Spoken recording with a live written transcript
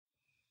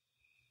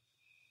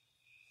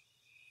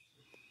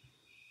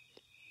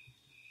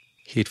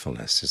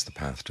Heedfulness is the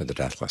path to the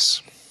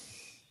deathless.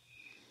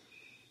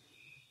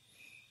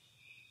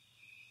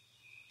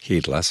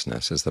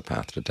 Heedlessness is the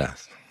path to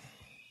death.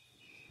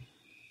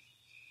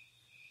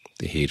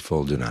 The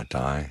heedful do not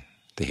die,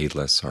 the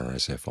heedless are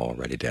as if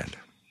already dead.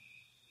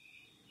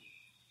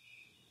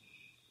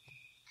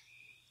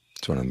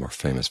 It's one of the more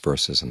famous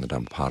verses in the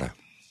Dhammapada.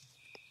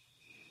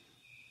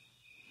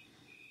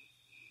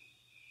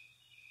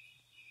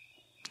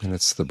 And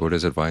it's the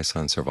Buddha's advice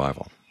on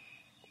survival.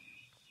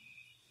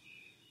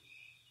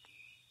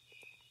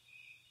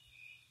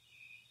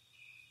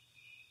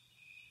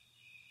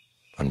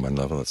 On one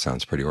level it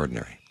sounds pretty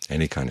ordinary.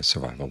 Any kind of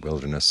survival,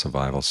 wilderness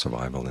survival,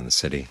 survival in the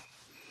city,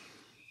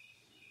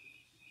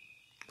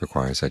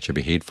 requires that you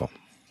be heedful.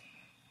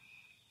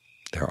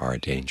 There are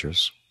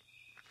dangers,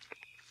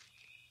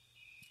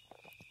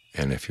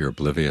 and if you're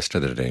oblivious to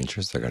the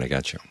dangers, they're going to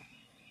get you.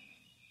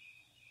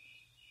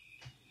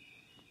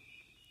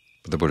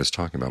 But the Buddha is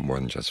talking about more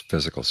than just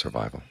physical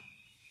survival.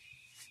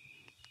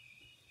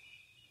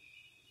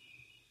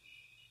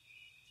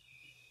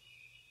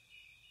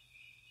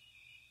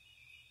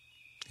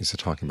 He's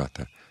talking about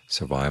the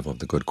survival of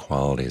the good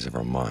qualities of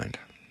our mind,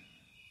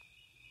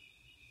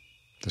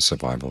 the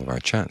survival of our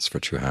chance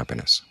for true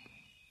happiness.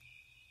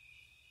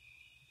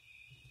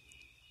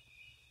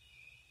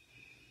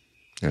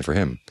 And for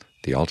him,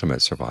 the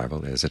ultimate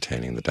survival is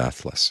attaining the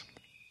deathless,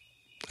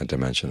 a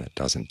dimension that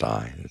doesn't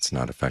die. It's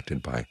not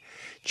affected by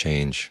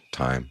change,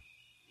 time,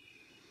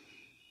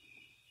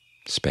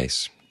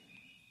 space.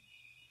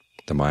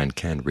 The mind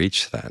can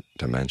reach that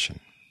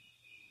dimension.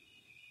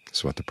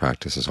 That's what the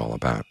practice is all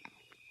about.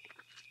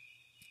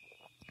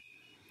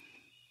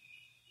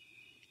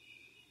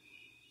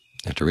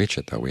 And to reach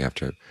it, though, we have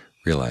to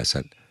realize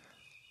that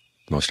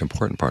the most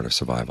important part of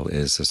survival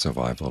is the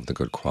survival of the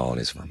good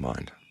qualities of our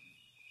mind,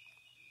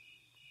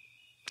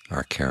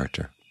 our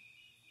character,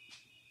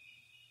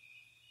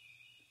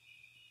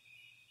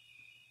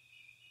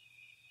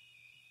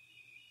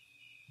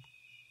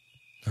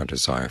 our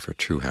desire for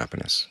true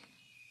happiness,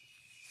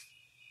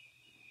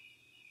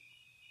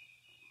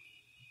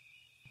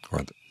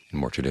 or in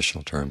more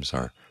traditional terms,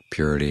 our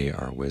purity,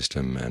 our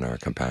wisdom, and our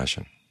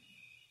compassion.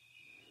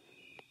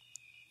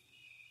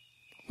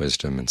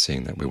 Wisdom in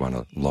seeing that we want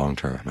a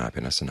long-term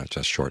happiness and not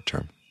just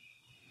short-term.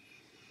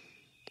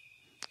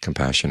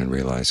 Compassion in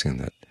realizing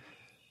that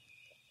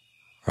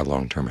our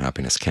long-term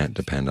happiness can't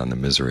depend on the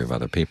misery of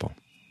other people.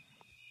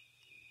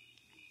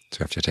 So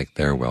we have to take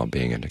their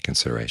well-being into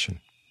consideration.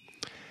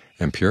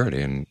 And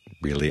purity in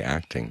really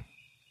acting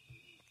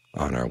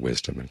on our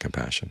wisdom and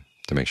compassion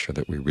to make sure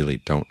that we really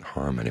don't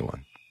harm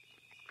anyone.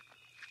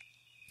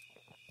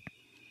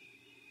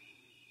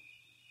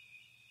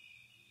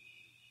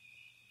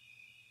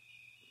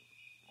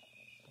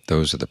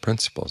 Those are the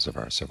principles of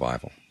our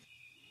survival.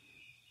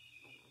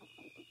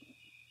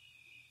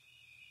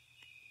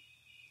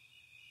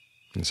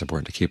 And it's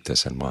important to keep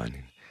this in mind.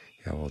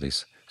 You have all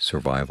these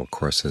survival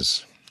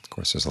courses. Of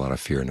course, there's a lot of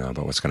fear now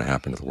about what's going to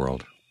happen to the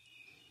world.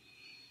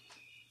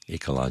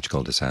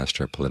 Ecological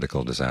disaster,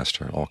 political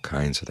disaster, all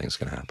kinds of things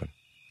can happen.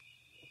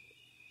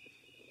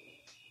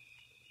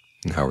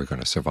 And how are we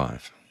going to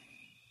survive?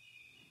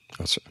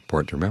 Well, it's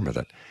important to remember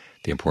that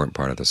the important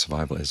part of the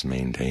survival is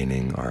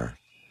maintaining our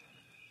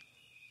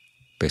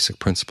basic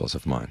principles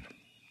of mind,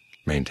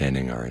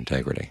 maintaining our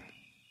integrity.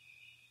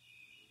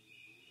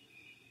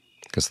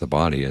 Because the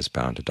body is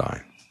bound to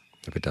die.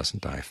 If it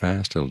doesn't die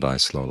fast, it'll die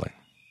slowly.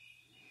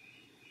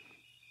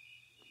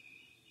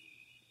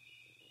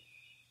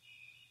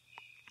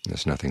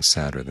 There's nothing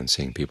sadder than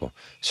seeing people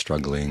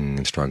struggling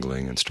and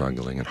struggling and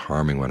struggling and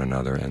harming one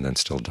another and then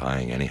still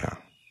dying anyhow,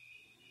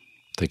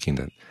 thinking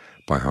that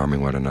by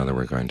harming one another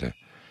we're going to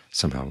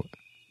somehow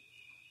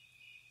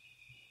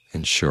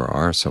ensure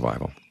our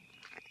survival.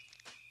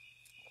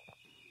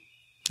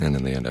 And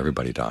in the end,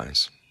 everybody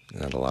dies.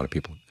 And a lot of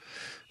people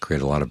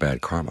create a lot of bad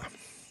karma.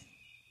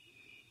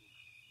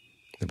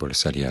 The Buddha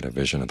said he had a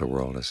vision of the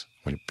world as,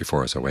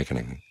 before his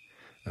awakening,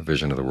 a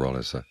vision of the world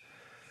as a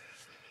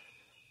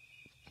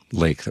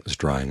lake that was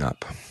drying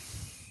up.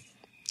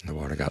 And the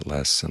water got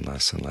less and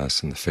less and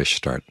less, and the fish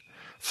start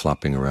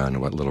flopping around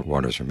in what little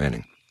water is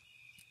remaining,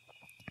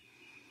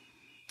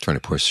 trying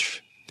to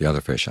push the other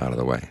fish out of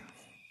the way.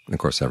 And of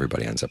course,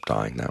 everybody ends up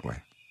dying that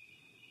way.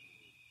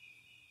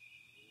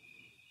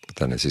 But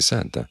then, as he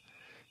said,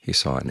 he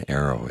saw an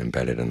arrow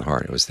embedded in the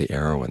heart. It was the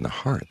arrow in the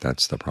heart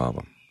that's the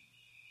problem.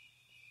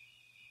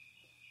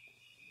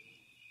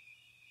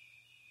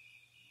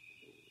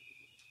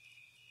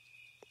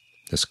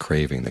 This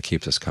craving that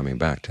keeps us coming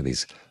back to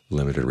these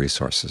limited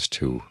resources,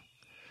 to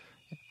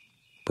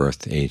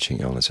birth, aging,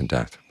 illness, and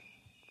death,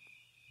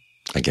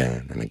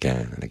 again and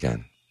again and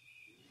again.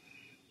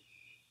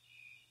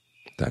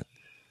 That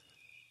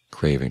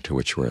craving to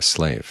which we're a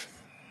slave.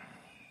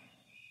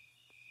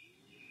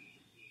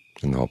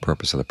 And the whole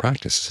purpose of the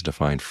practice is to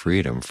find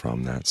freedom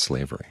from that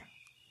slavery,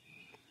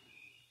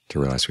 to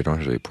realize we don't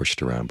have to be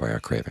pushed around by our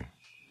craving.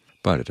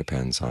 But it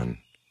depends on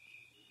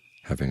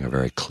having a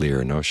very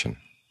clear notion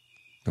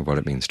of what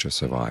it means to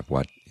survive,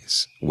 what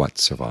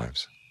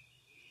survives,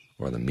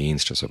 or the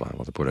means to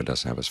survival. The Buddha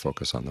doesn't have his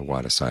focus on the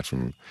what, aside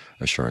from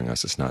assuring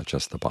us it's not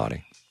just the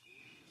body,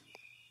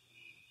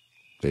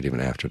 that even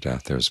after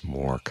death there's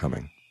more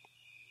coming.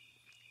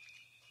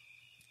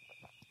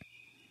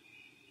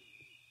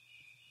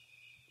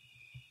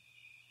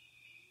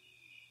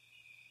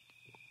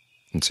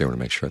 And so we want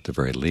to make sure at the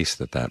very least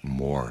that that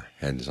more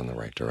heads in the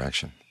right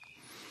direction.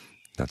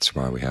 That's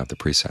why we have the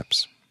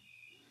precepts.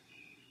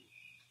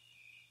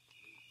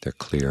 They're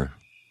clear.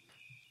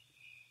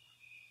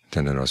 I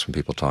tend to notice when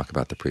people talk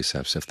about the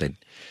precepts, if they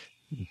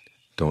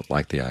don't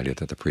like the idea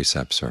that the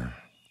precepts are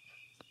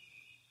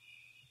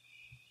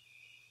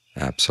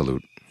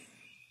absolute,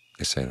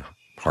 they say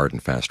hard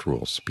and fast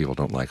rules. People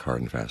don't like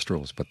hard and fast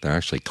rules, but they're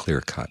actually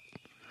clear-cut.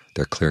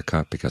 They're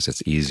clear-cut because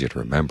it's easier to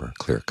remember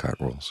clear-cut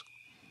rules.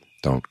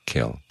 Don't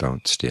kill,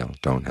 don't steal,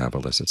 don't have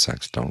illicit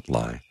sex, don't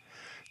lie,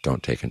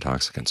 don't take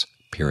intoxicants,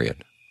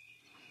 period.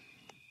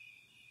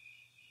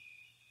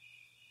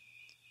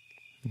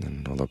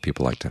 And although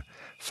people like to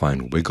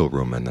find wiggle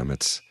room in them,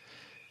 it's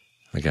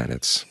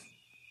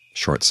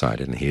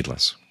short-sighted and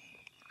heedless.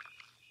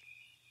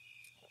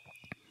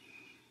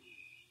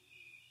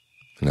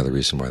 Another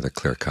reason why they're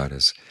clear-cut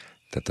is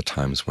that the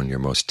times when you're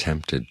most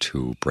tempted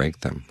to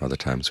break them are the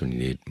times when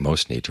you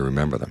most need to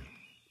remember them.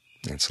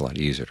 And it's a lot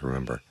easier to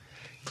remember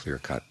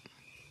clear-cut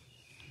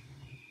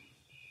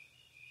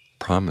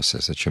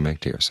promises that you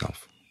make to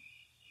yourself.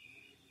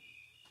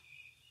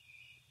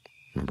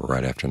 Remember,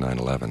 right after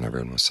 9/11,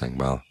 everyone was saying,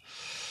 well,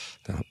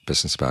 the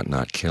business about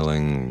not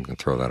killing, we can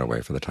throw that away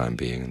for the time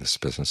being, and this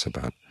business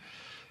about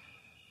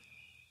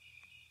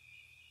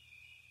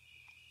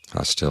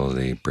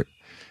hostility,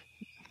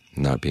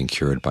 not being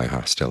cured by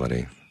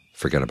hostility,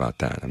 forget about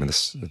that. I mean,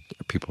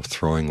 people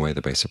throwing away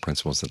the basic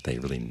principles that they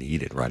really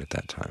needed right at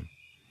that time.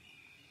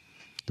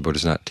 The Buddha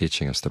is not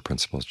teaching us the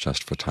principles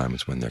just for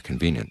times when they're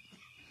convenient.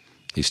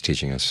 He's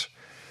teaching us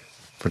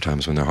for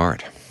times when they're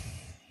hard.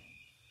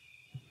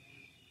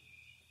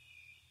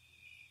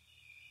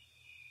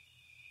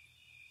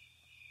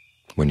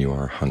 When you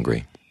are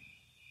hungry,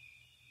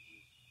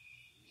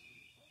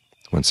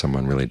 when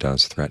someone really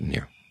does threaten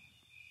you,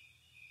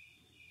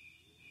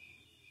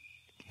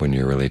 when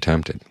you're really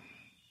tempted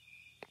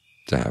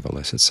to have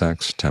illicit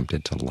sex,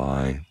 tempted to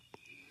lie.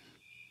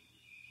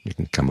 You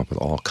can come up with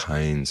all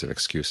kinds of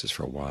excuses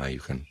for why you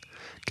can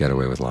get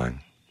away with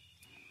lying.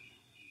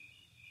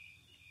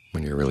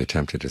 When you're really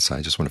tempted to say,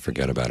 I just want to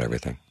forget about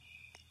everything,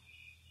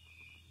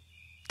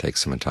 take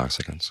some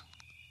intoxicants.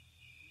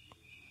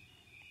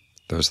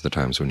 Those are the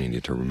times when you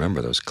need to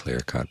remember those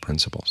clear-cut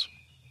principles,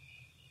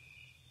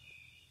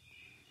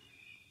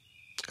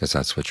 because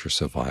that's what your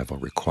survival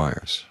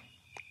requires,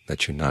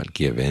 that you not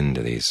give in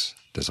to these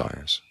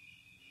desires.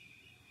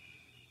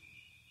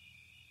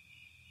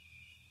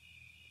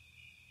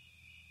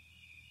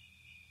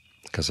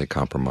 Because they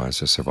compromise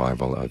the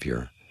survival of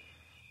your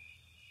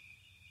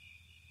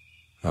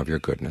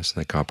goodness,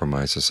 and they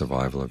compromise the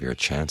survival of your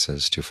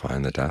chances to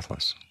find the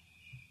deathless.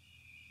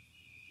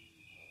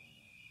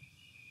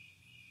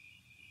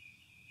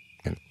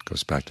 And it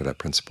goes back to that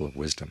principle of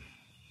wisdom,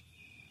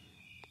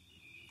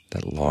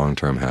 that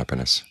long-term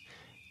happiness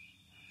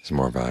is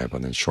more valuable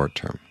than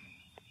short-term,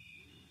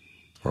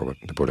 or what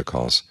the Buddha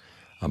calls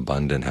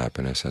abundant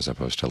happiness as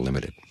opposed to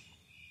limited.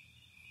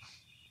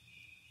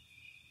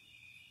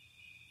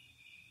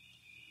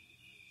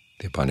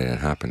 The abundant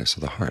happiness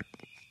of the heart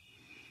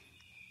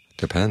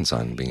depends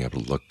on being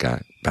able to look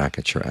back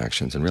at your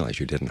actions and realize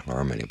you didn't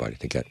harm anybody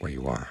to get where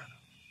you are.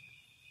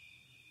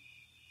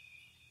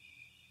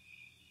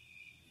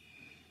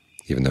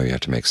 Even though you have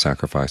to make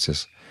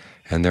sacrifices,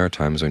 and there are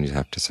times when you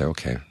have to say,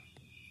 okay,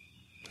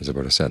 as the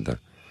Buddha said,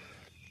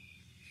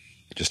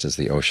 just as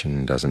the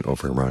ocean doesn't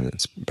overrun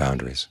its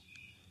boundaries,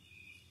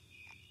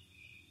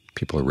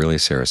 people who are really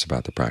serious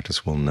about the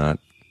practice will not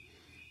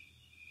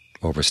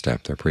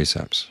overstep their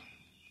precepts,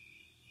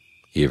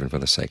 even for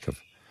the sake of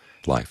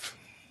life.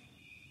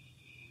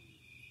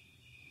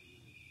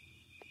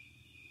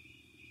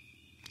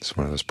 It's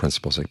one of those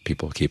principles that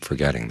people keep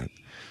forgetting,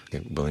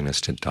 that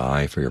willingness to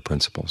die for your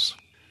principles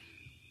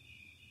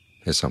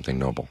is something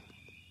noble,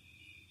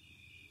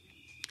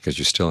 because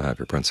you still have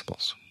your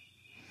principles.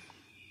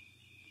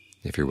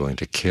 If you're willing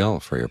to kill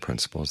for your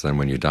principles, then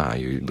when you die,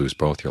 you lose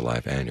both your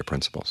life and your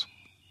principles.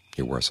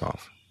 You're worse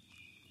off.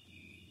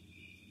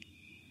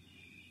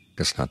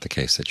 It's not the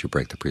case that you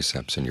break the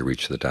precepts and you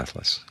reach the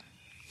deathless.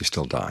 You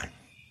still die.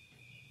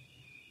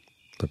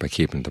 But by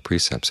keeping the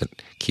precepts,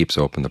 it keeps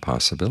open the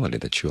possibility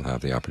that you'll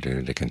have the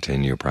opportunity to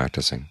continue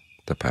practicing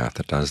the path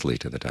that does lead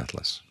to the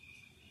deathless.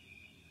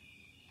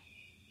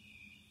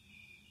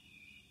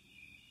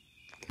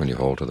 When you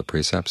hold to the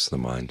precepts, the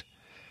mind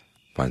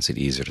finds it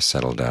easier to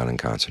settle down in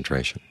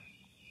concentration,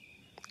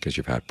 because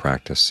you've had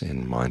practice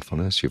in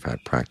mindfulness, you've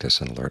had practice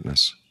in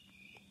alertness,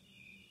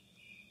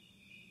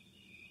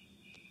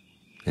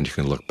 and you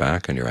can look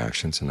back on your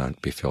actions and not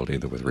be filled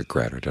either with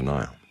regret or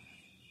denial.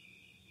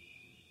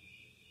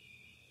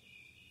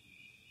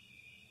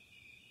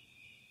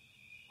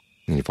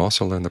 And you've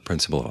also learned the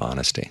principle of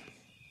honesty.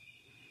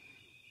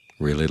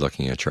 really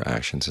looking at your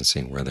actions and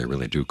seeing where they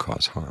really do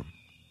cause harm.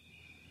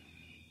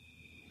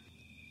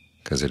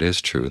 Because it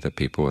is true that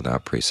people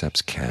without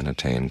precepts can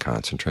attain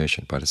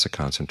concentration, but it's a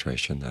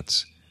concentration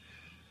that's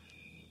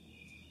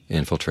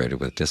infiltrated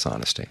with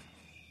dishonesty.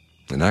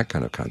 And that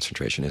kind of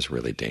concentration is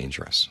really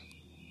dangerous.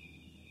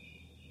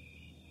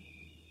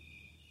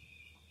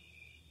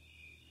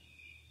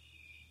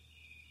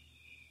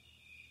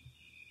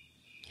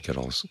 You get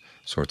all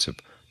sorts of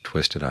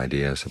twisted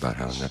ideas about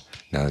how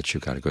now that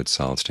you've got a good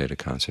solid state of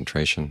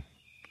concentration,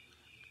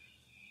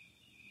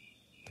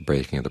 the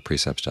breaking of the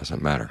precepts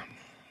doesn't matter,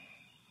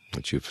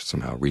 that you've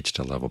somehow reached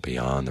a level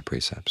beyond the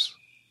precepts,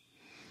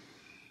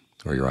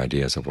 or your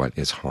ideas of what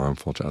is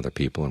harmful to other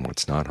people and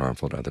what's not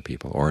harmful to other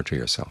people or to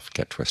yourself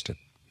get twisted.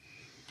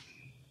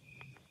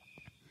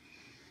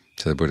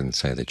 So the Buddha didn't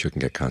say that you can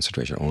get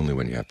concentration only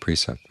when you have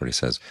precept, but he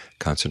says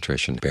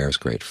concentration bears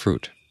great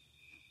fruit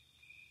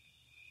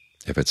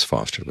if it's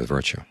fostered with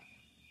virtue.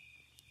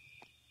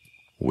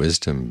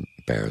 Wisdom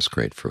bears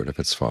great fruit if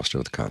it's fostered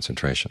with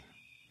concentration.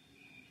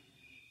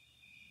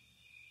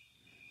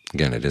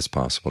 Again, it is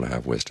possible to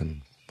have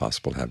wisdom,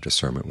 possible to have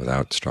discernment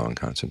without strong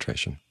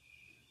concentration.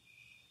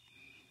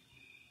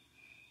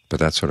 But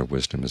that sort of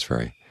wisdom is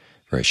very,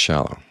 very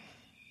shallow.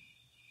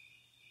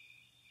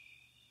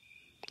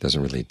 It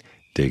doesn't really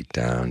dig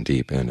down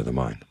deep into the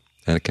mind.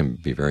 And it can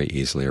be very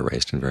easily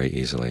erased and very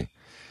easily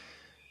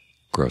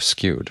grow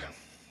skewed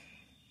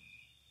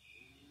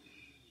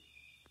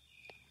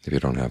if you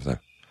don't have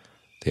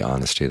the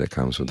honesty that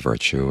comes with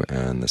virtue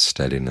and the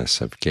steadiness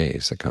of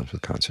gaze that comes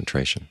with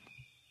concentration,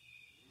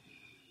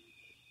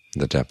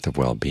 the depth of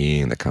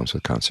well-being that comes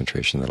with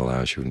concentration that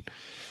allows you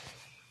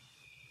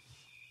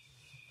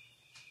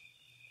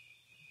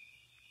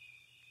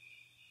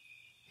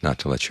not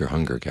to let your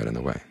hunger get in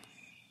the way,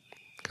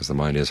 because the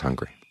mind is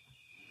hungry.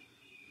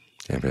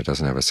 And if it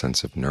doesn't have a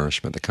sense of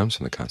nourishment that comes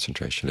from the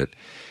concentration, it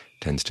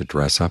tends to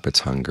dress up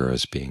its hunger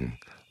as being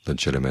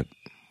legitimate,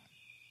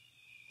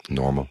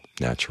 normal,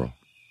 natural.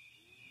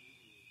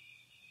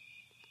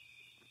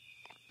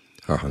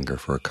 Our hunger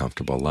for a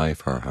comfortable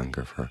life, our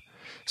hunger for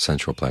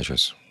sensual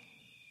pleasures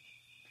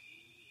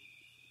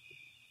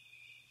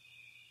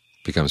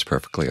becomes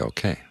perfectly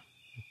okay.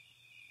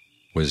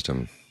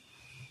 Wisdom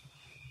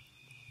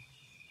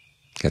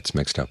gets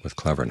mixed up with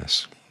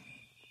cleverness.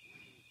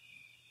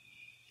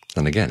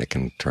 And again, it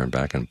can turn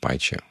back and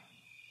bite you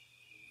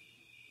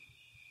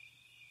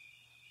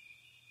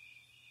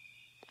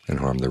and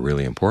harm the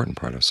really important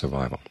part of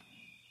survival.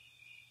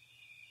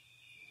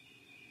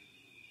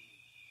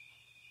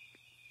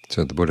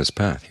 So the Buddha's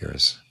path here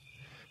is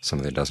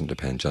something that doesn't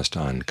depend just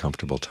on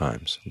comfortable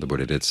times. The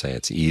Buddha did say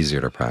it's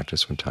easier to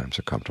practice when times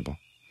are comfortable.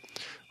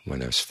 When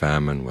there's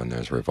famine, when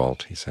there's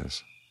revolt, he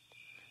says,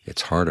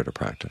 it's harder to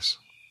practice.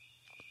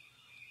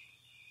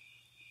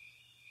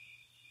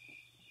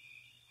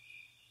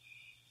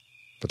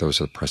 But those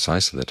are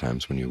precisely the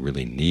times when you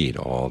really need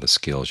all the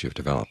skills you've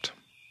developed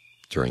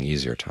during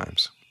easier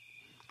times.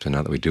 So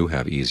now that we do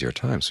have easier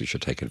times, we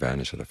should take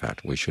advantage of the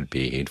fact that we should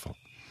be heedful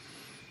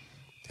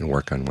and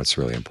work on what's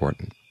really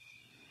important.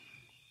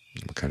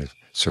 What kind of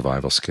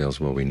survival skills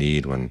will we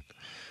need when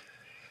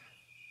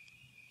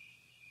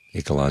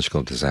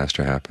ecological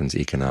disaster happens,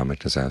 economic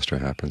disaster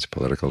happens,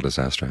 political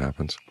disaster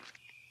happens?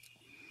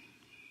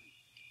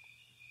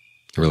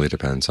 It really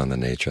depends on the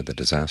nature of the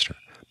disaster.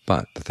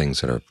 But the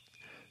things that are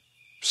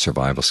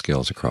survival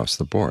skills across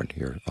the board,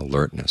 your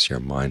alertness, your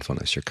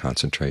mindfulness, your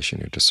concentration,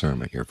 your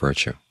discernment, your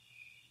virtue,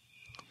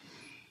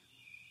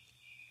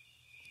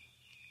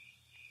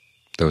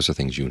 those are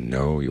things you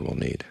know you will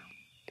need,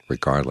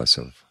 regardless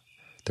of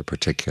the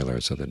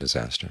particulars of the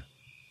disaster.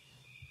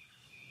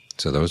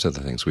 So those are the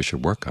things we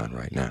should work on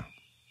right now.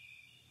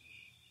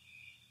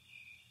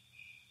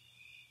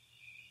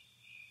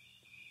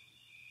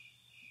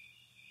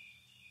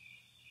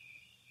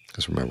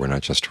 Because remember, we're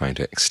not just trying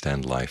to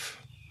extend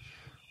life,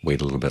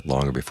 wait a little bit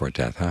longer before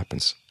death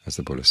happens. As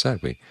the Buddha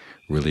said, we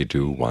really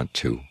do want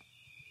to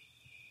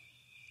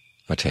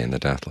attain the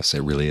deathless.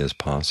 It really is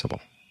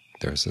possible.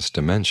 There's this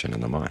dimension in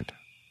the mind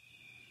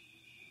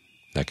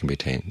that can be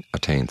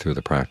attained through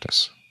the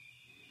practice.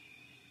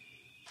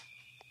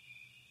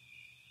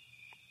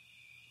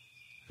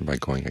 And by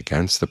going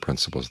against the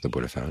principles the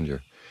Buddha found,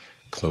 you're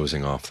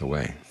closing off the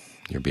way.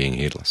 You're being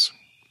heedless.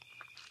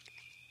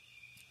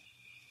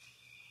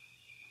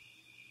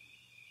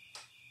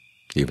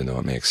 Even though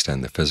it may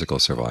extend the physical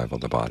survival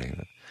of the body.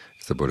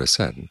 As the Buddha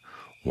said,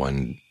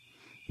 one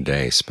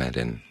day spent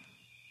in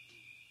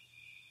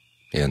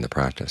the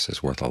practice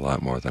is worth a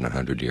lot more than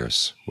 100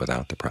 years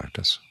without the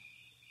practice.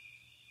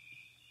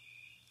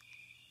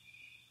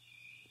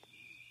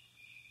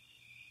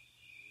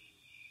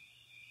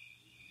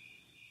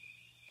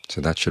 So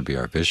that should be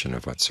our vision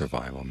of what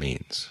survival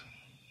means.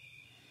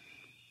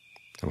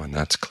 And when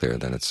that's clear,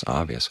 then it's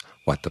obvious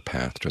what the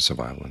path to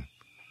survival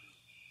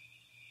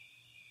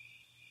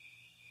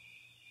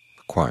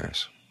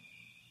requires.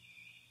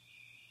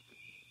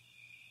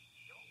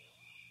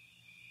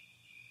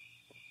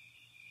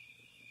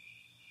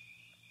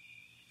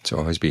 So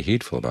always be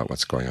heedful about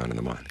what's going on in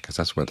the mind, because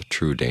that's where the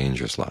true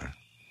dangers lie.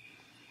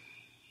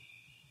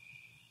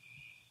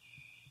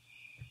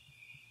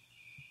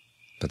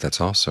 But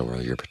that's also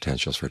where your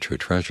potentials for true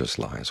treasures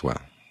lie as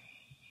well.